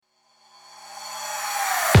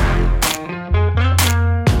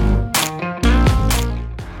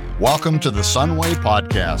Welcome to the Sunway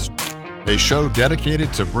Podcast, a show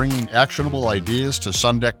dedicated to bringing actionable ideas to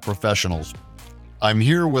SUNDEK professionals. I'm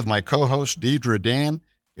here with my co-host Deidre Dan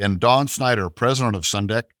and Don Snider, president of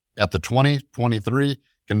SUNDEK, at the 2023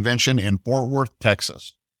 convention in Fort Worth,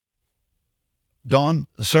 Texas. Don,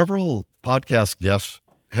 several podcast guests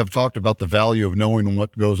have talked about the value of knowing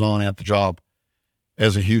what goes on at the job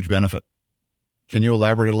as a huge benefit. Can you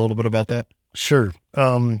elaborate a little bit about that? Sure.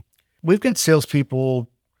 We've got salespeople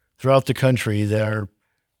throughout the country that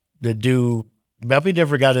do, we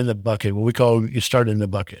never got in the bucket, what we call you start in the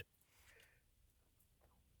bucket.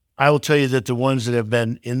 I will tell you that the ones that have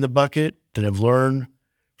been in the bucket, that have learned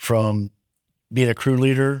from being a crew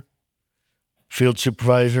leader, field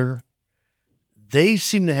supervisor, they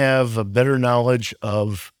seem to have a better knowledge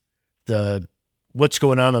of what's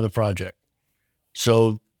going on the project.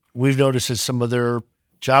 So we've noticed that some of their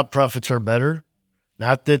job profits are better.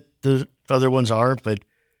 Not that the other ones aren't, but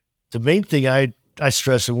the main thing I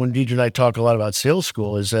stress, and when Deidre and I talk a lot about sales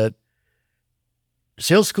school, is that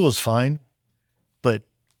sales school is fine, but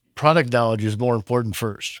product knowledge is more important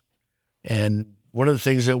first. And one of the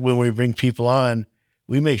things that when we bring people on,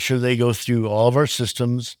 we make sure they go through all of our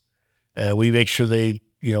systems. We make sure they,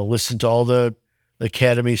 listen to all the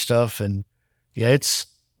academy stuff. And yeah, it's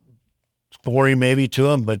boring maybe to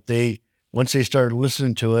them, but once they start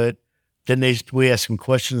listening to it, then we ask them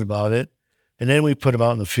questions about it. And then we put them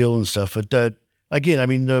out in the field and stuff. But again,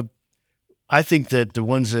 I think that the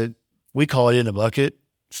ones that we call it in the bucket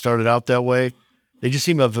started out that way. They just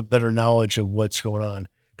seem to have a better knowledge of what's going on,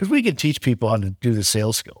 because we can teach people how to do the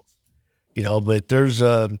sales skills, but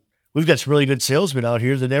we've got some really good salesmen out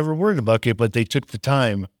here that never were in the bucket, but they took the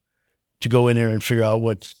time to go in there and figure out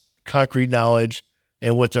what's concrete knowledge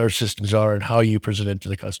and what our systems are and how you present it to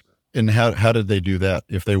the customer. And how did they do that?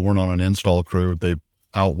 If they weren't on an install crew, they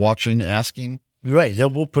out watching, asking? Right.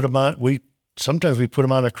 Then we'll put them on. Sometimes we put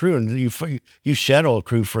them on a crew, and you shadow a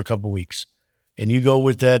crew for a couple of weeks, and you go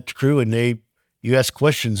with that crew, and you ask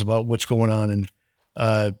questions about what's going on,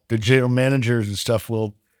 and the general managers and stuff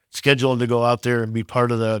will schedule them to go out there and be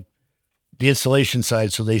part of the installation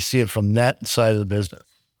side, so they see it from that side of the business.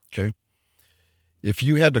 Okay. If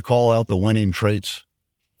you had to call out the winning traits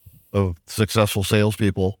of successful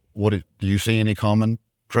salespeople, do you see any common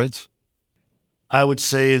traits? I would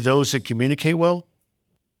say those that communicate well,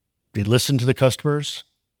 they listen to the customers,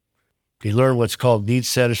 they learn what's called needs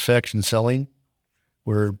satisfaction selling,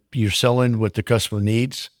 where you're selling what the customer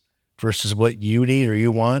needs versus what you need or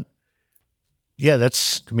you want. Yeah,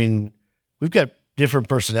 we've got different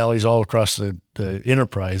personalities all across the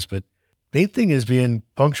enterprise, but main thing is being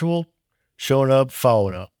punctual, showing up,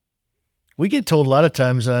 following up. We get told a lot of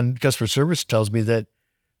times on customer service tells me that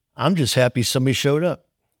I'm just happy somebody showed up.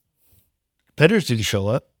 Competitors didn't show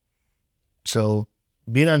up. So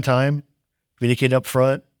being on time, communicating up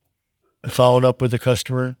front, following up with the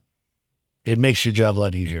customer, it makes your job a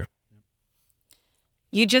lot easier.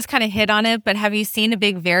 You just kind of hit on it, but have you seen a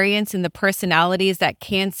big variance in the personalities that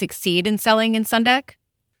can succeed in selling in SUNDEK?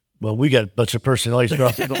 Well, we got a bunch of personalities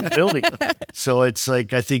throughout the building. So it's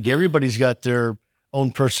like, I think everybody's got their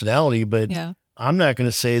own personality, but yeah. I'm not going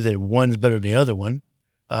to say that one's better than the other one.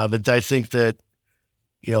 But I think that,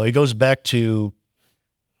 it goes back to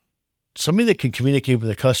somebody that can communicate with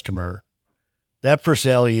a customer. That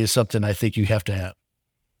personality is something I think you have to have.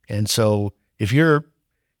 And so if you're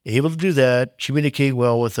able to do that, communicate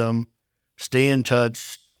well with them, stay in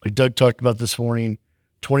touch, like Doug talked about this morning,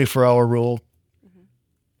 24-hour rule,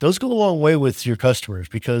 those go a long way with your customers,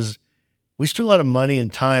 because we spend a lot of money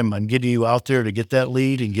and time on getting you out there to get that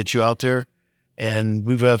lead and get you out there. And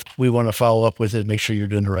we want to follow up with it and make sure you're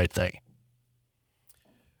doing the right thing.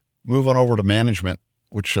 Move on over to management,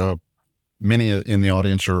 which many in the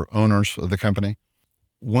audience are owners of the company.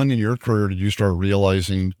 When in your career did you start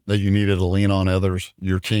realizing that you needed to lean on others,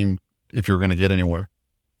 your team, if you're going to get anywhere?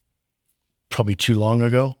 Probably too long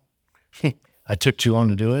ago. I took too long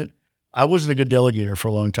to do it. I wasn't a good delegator for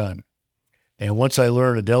a long time. And once I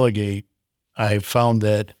learned to delegate, I found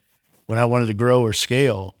that when I wanted to grow or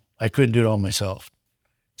scale, I couldn't do it all myself.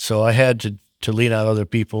 So I had to lean on other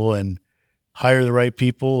people and hire the right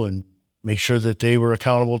people and make sure that they were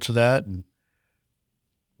accountable to that.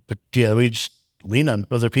 But yeah, we just lean on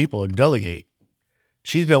other people and delegate.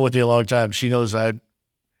 She's been with me a long time. She knows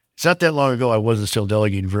it's not that long ago I wasn't still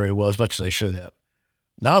delegating very well, as much as I should have.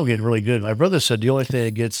 Now I'm getting really good. My brother said the only thing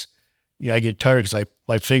that gets, I get tired because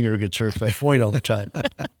my finger gets hurt by point all the time.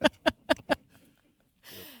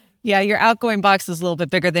 Yeah, your outgoing box is a little bit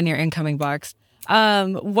bigger than your incoming box.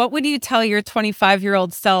 What would you tell your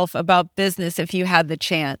 25-year-old self about business if you had the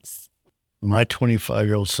chance? My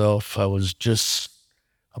 25-year-old self, I was just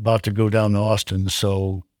about to go down to Austin.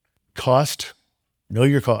 So cost, know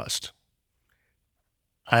your cost.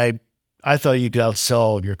 I thought you could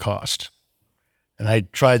outsell your cost. And I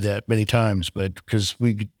tried that many times, but because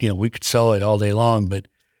we could sell it all day long, but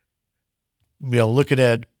looking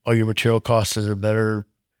at all your material costs that are better,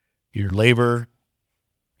 your labor,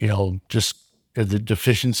 just the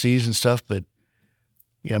deficiencies and stuff. But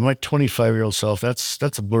yeah, my 25-year-old self, that's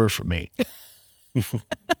a blur for me.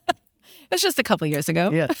 That's just a couple years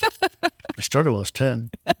ago. Yeah. I started when I was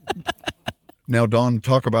 10. Now, Don,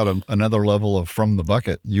 talk about another level of from the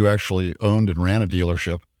bucket. You actually owned and ran a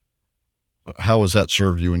dealership. How has that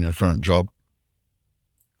served you in your current job?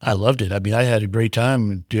 I loved it. I mean, I had a great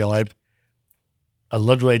time. I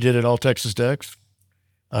loved what I did at All Texas Decks.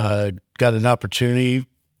 Got an opportunity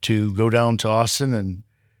to go down to Austin and,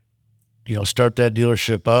 start that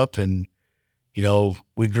dealership up. And,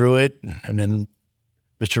 we grew it. And then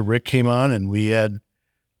Mr. Rick came on and we had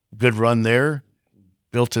a good run there,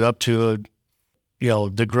 built it up to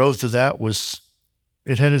the growth of that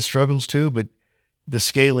it had its struggles too, but the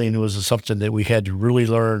scaling was something that we had to really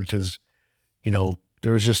learn because,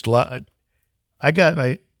 there was just a lot. I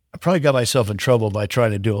probably got myself in trouble by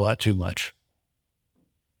trying to do a lot too much.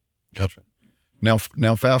 Gotcha. Now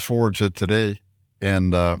fast forward to today,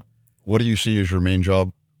 and what do you see as your main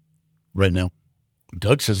job right now?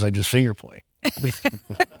 Doug says I just finger point.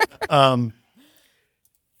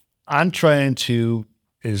 I'm trying to,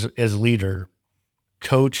 as a leader,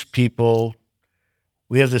 coach people.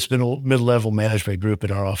 We have this mid-level management group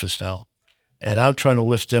in our office now, and I'm trying to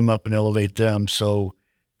lift them up and elevate them so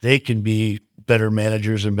they can be better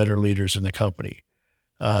managers and better leaders in the company.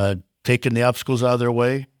 Taking the obstacles out of their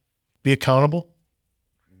way, be accountable,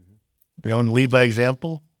 and lead by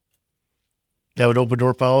example. That would open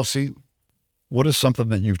door policy. What is something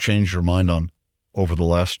that you've changed your mind on over the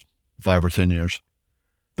last 5 or 10 years?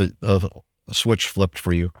 The switch flipped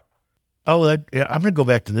for you. Oh, I'm going to go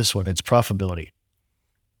back to this one. It's profitability.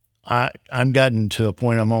 I'm gotten to a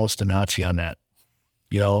point I'm almost a Nazi on that.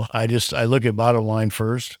 I look at bottom line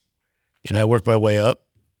first and I work my way up.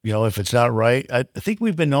 If it's not right, I think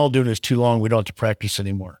we've been all doing this too long. We don't have to practice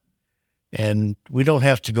anymore. And we don't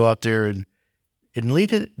have to go out there and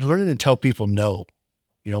lead it, learn it and tell people no.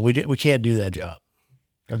 We can't do that job.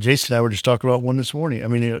 Jason and I were just talking about one this morning.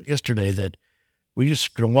 Yesterday that we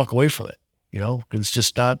just going to walk away from it, because it's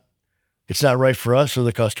just it's not right for us or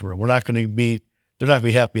the customer. They're not going to be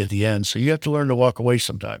happy at the end. So you have to learn to walk away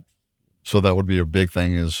sometime. So that would be a big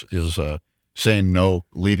thing is saying no,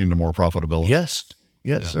 leading to more profitability. Yes,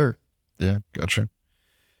 sir. Yeah. Gotcha.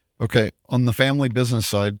 Okay. On the family business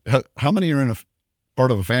side, how many are in a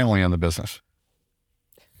part of a family on the business?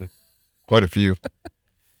 Quite a few.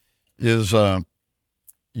 Is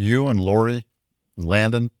you and Lori,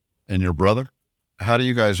 Landon, and your brother, how do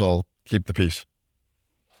you guys all keep the peace?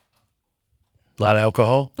 A lot of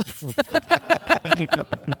alcohol.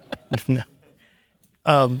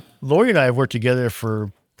 Lori and I have worked together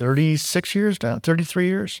for 36 years now, 33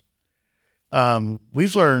 years.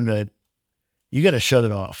 We've learned that you got to shut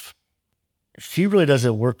it off. She really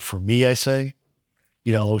doesn't work for me, I say.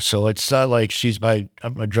 So it's not like she's my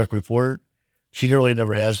direct report. She really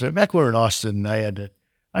never has been. Back when we were in Austin,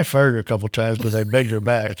 I fired her a couple of times because I begged her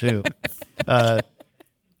back too.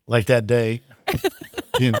 Like that day.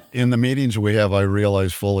 In the meetings we have, I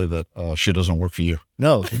realize fully that she doesn't work for you.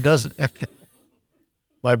 No, it doesn't.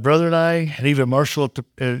 My brother and I, and even Marshall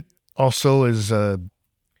also is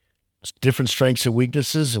different strengths and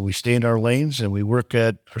weaknesses, and we stay in our lanes and we work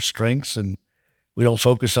at our strengths and we don't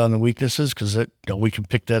focus on the weaknesses because we can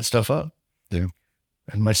pick that stuff up. Yeah.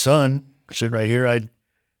 And my son, sitting right here, I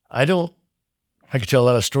could tell a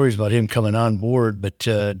lot of stories about him coming on board, but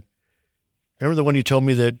remember the one you told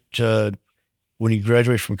me that when he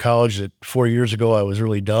graduated from college that 4 years ago I was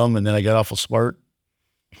really dumb and then I got awful smart?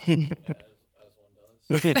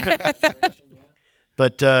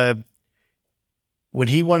 But when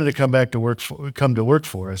he wanted to come to work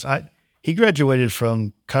for us, he graduated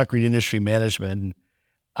from concrete industry management. And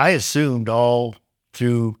I assumed all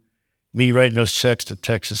through me writing those checks to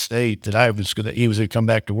Texas State that he was going to come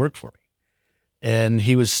back to work for me. And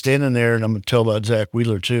he was standing there, and I'm going to tell about Zach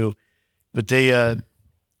Wheeler too. But they had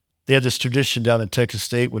this tradition down at Texas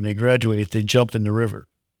State when they graduate, they jump in the river.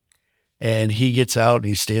 And he gets out and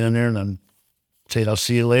he's standing there, and I'm saying, "I'll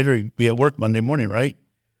see you later. You'll be at work Monday morning, right?"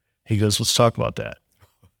 He goes, "Let's talk about that."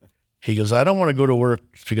 He goes, "I don't want to go to work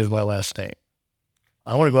because of my last name.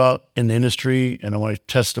 I want to go out in the industry and I want to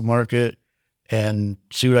test the market and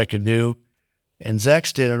see what I can do." And Zach's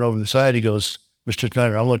standing over the side. He goes, "Mr.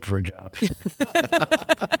 Snider, I'm looking for a job."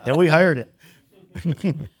 And we hired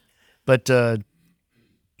him. But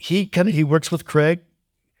he works with Craig.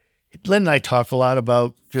 Len and I talk a lot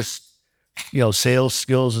about just, sales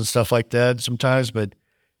skills and stuff like that sometimes, but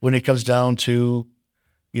when it comes down to,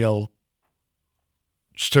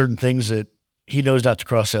 certain things that he knows not to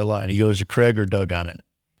cross that line, he goes to Craig or Doug on it.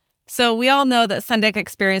 So we all know that SUNDEK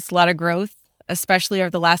experienced a lot of growth, especially over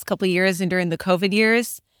the last couple of years and during the COVID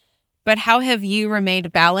years. But how have you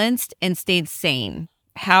remained balanced and stayed sane?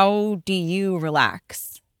 How do you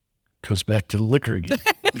relax? Goes back to the liquor again.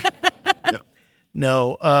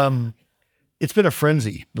 No, it's been a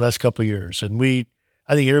frenzy the last couple of years. And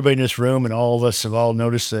I think everybody in this room and all of us have all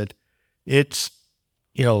noticed that it's,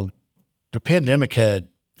 the pandemic had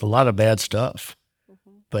a lot of bad stuff.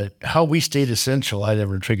 But how we stayed essential, I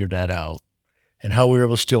never figured that out. And how we were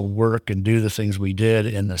able to still work and do the things we did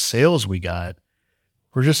and the sales we got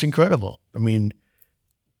were just incredible. I mean,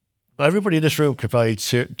 everybody in this room could probably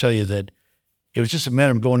tell you that it was just a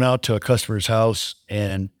matter of going out to a customer's house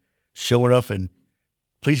and showing up and,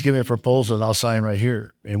 please give me a proposal and I'll sign right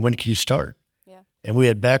here. And when can you start? Yeah. And we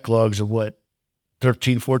had backlogs of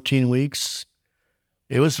 13, 14 weeks.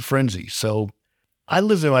 It was a frenzy. So I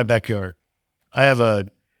lived in my backyard. I have a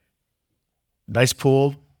nice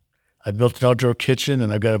pool. I built an outdoor kitchen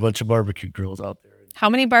and I've got a bunch of barbecue grills out there. How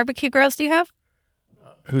many barbecue grills do you have?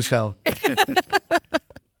 Who's counting?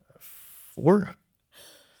 4.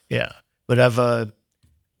 Yeah. But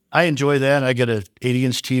I enjoy that. I got an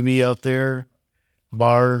 80-inch TV out there,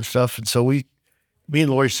 bar and stuff. And so me and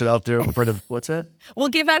Lori sit out there in front of, what's that? We'll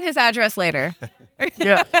give out his address later.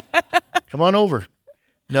 Yeah. Come on over.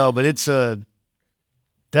 No, but it's,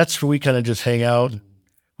 that's where we kind of just hang out.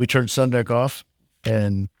 We turn SUNDEK off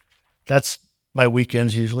and that's my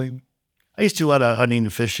weekends usually. I used to do a lot of hunting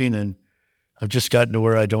and fishing and I've just gotten to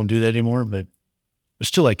where I don't do that anymore, but I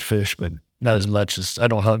still like to fish, but not as much as I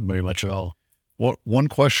don't hunt very much at all. One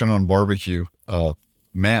question on barbecue.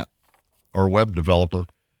 Matt, our web developer,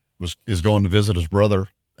 is going to visit his brother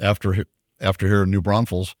after here in New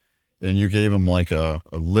Braunfels, and you gave him like a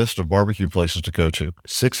list of barbecue places to go to.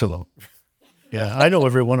 6 of them. Yeah, I know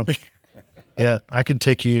every one of them. Yeah, I can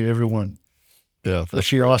take you to every one. Yeah,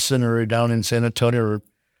 if you're Austin or down in San Antonio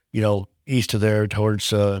or east of there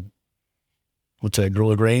towards what's that,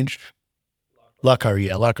 Gorilla Grange? Lockhart,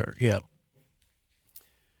 yeah.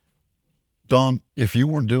 Don, if you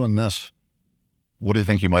weren't doing this, what do you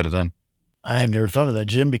think you might have done? I have never thought of that,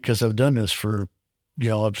 Jim, because I've done this for,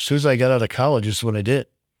 as soon as I got out of college, this is what I did.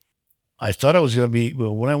 I thought I was going to be,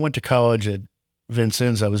 when I went to college at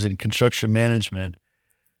Vincennes, I was in construction management.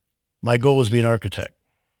 My goal was to be an architect.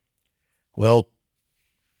 Well,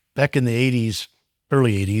 back in the 80s,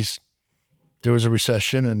 early 80s, there was a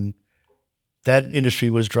recession and that industry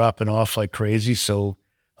was dropping off like crazy. So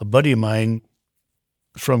a buddy of mine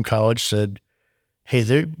from college said,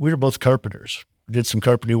 hey, we were both carpenters. We did some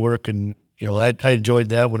carpentry work and, I enjoyed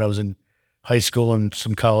that when I was in high school and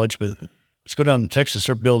some college, but let's go down to Texas.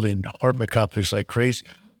 They're building apartment complexes like crazy.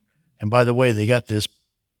 And by the way, they got this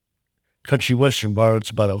country western bar. It's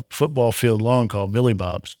about a football field long called Millie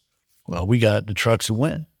Bob's. Well, we got the trucks and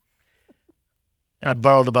went. I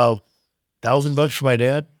borrowed about $1,000 from my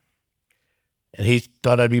dad, and he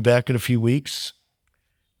thought I'd be back in a few weeks.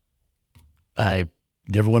 I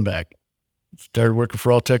never went back. Started working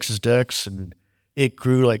for All Texas Decks, and it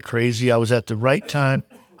grew like crazy. I was at the right time.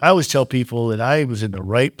 I always tell people that I was in the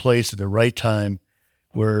right place at the right time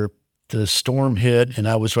where the storm hit, and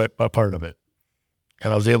I was right a part of it.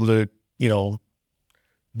 And I was able to,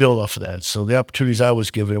 build off of that. So the opportunities I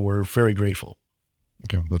was given were very grateful.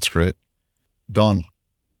 Okay, that's great. Don,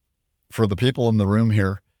 for the people in the room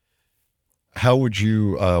here, how would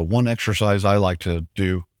you, one exercise I like to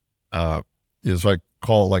do is I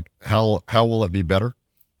call like, how will it be better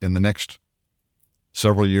in the next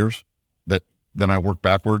several years? Then I work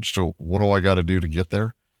backwards to what do I got to do to get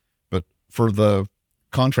there? But for the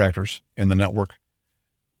contractors in the network,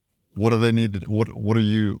 what do they need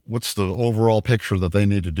to, what's the overall picture that they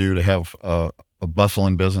need to do to have a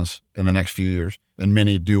bustling business in the next few years? And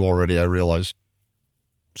many do already, I realize.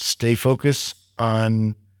 Stay focused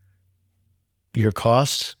on your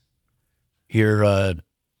costs, your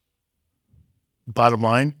bottom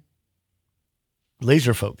line,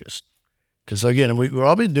 laser focused. Because again, we've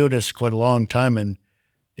all been doing this quite a long time, and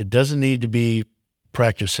it doesn't need to be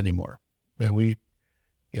practice anymore. And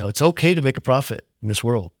it's okay to make a profit in this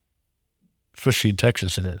world, especially in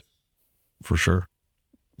Texas. It is for sure.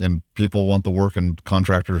 And people want the work, and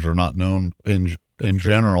contractors are not known in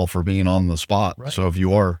general for being on the spot. Right. So if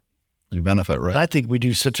you are, you benefit, right? I think we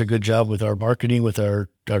do such a good job with our marketing, with our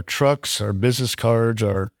trucks, our business cards,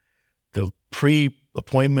 the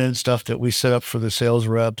pre-appointment stuff that we set up for the sales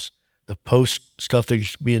reps, the post stuff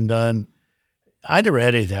that's being done. I never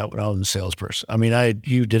had any of that when I was a salesperson. I mean,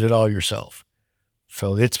 you did it all yourself.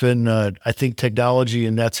 So it's been, I think, technology,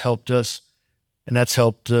 and that's helped us, and that's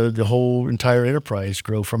helped the whole entire enterprise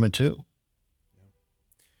grow from it too.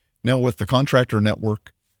 Now, with the contractor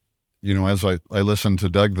network, you know, as I listened to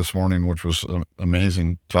Doug this morning, which was an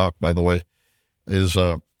amazing talk, by the way, is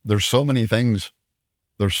there's so many things.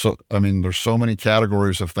 There's so many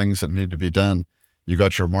categories of things that need to be done. You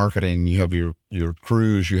got your marketing, you have your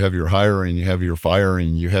crews, you have your hiring, you have your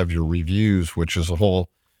firing, you have your reviews, which is a whole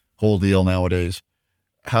deal nowadays.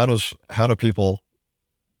 How do people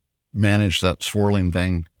manage that swirling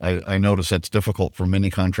thing? I notice that's difficult for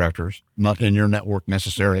many contractors, not in your network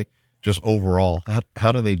necessarily, just overall.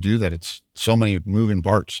 How do they do that? It's so many moving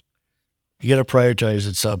parts. You got to prioritize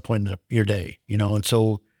at some point in your day, you know. And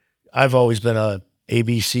so I've always been a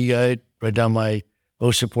ABC guy, write down my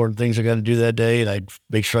most important things I got to do that day, and I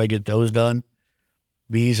make sure I get those done.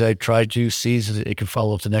 B's I try to, C's it can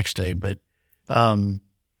follow up the next day. But I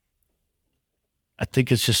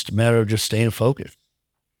think it's just a matter of just staying focused.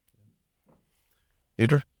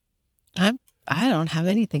 Peter? I don't have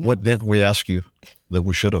anything. What did we ask you that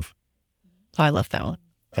we should have? I left that one.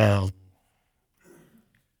 I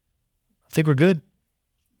think we're good.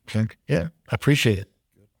 Okay. Yeah, I appreciate it.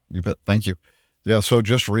 You bet. Thank you. Yeah. So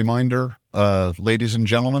just a reminder, ladies and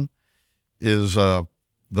gentlemen, is the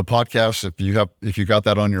podcast. If you got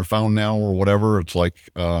that on your phone now or whatever, it's like,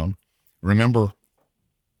 remember,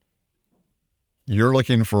 you're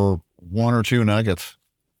looking for one or two nuggets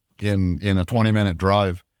in a 20-minute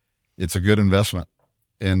drive. It's a good investment.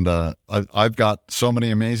 And I've got so many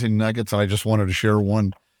amazing nuggets. I just wanted to share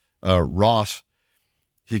one. Ross,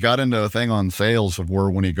 he got into a thing on sales of where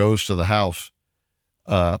when he goes to the house,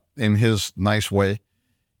 in his nice way,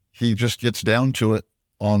 he just gets down to it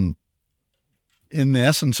in the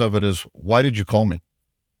essence of it is, why did you call me?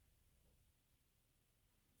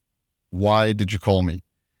 Why did you call me?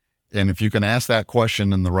 And if you can ask that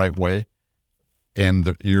question in the right way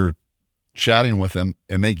and you're chatting with them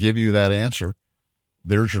and they give you that answer,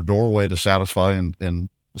 there's your doorway to satisfy and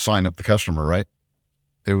sign up the customer, right?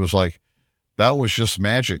 It was like, that was just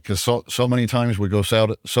magic, because so many times we go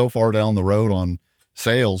so far down the road on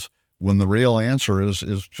sales when the real answer is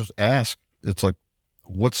just ask. It's like,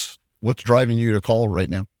 what's driving you to call right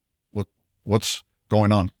now? What's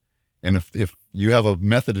going on? And if you have a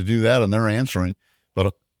method to do that and they're answering,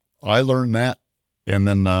 but I learned that, and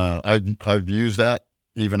then I've used that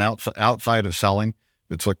even outside of selling.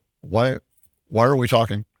 It's like, why are we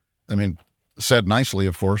talking? I mean, said nicely,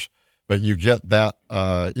 of course, but you get that.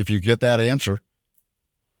 If you get that answer,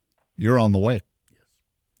 you're on the way.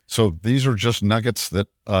 So these are just nuggets that,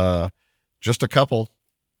 just a couple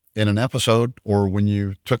in an episode, or when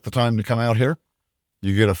you took the time to come out here,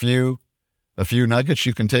 you get a few nuggets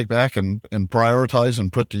you can take back and prioritize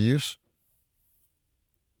and put to use.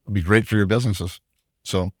 It'd be great for your businesses.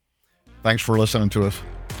 So thanks for listening to us.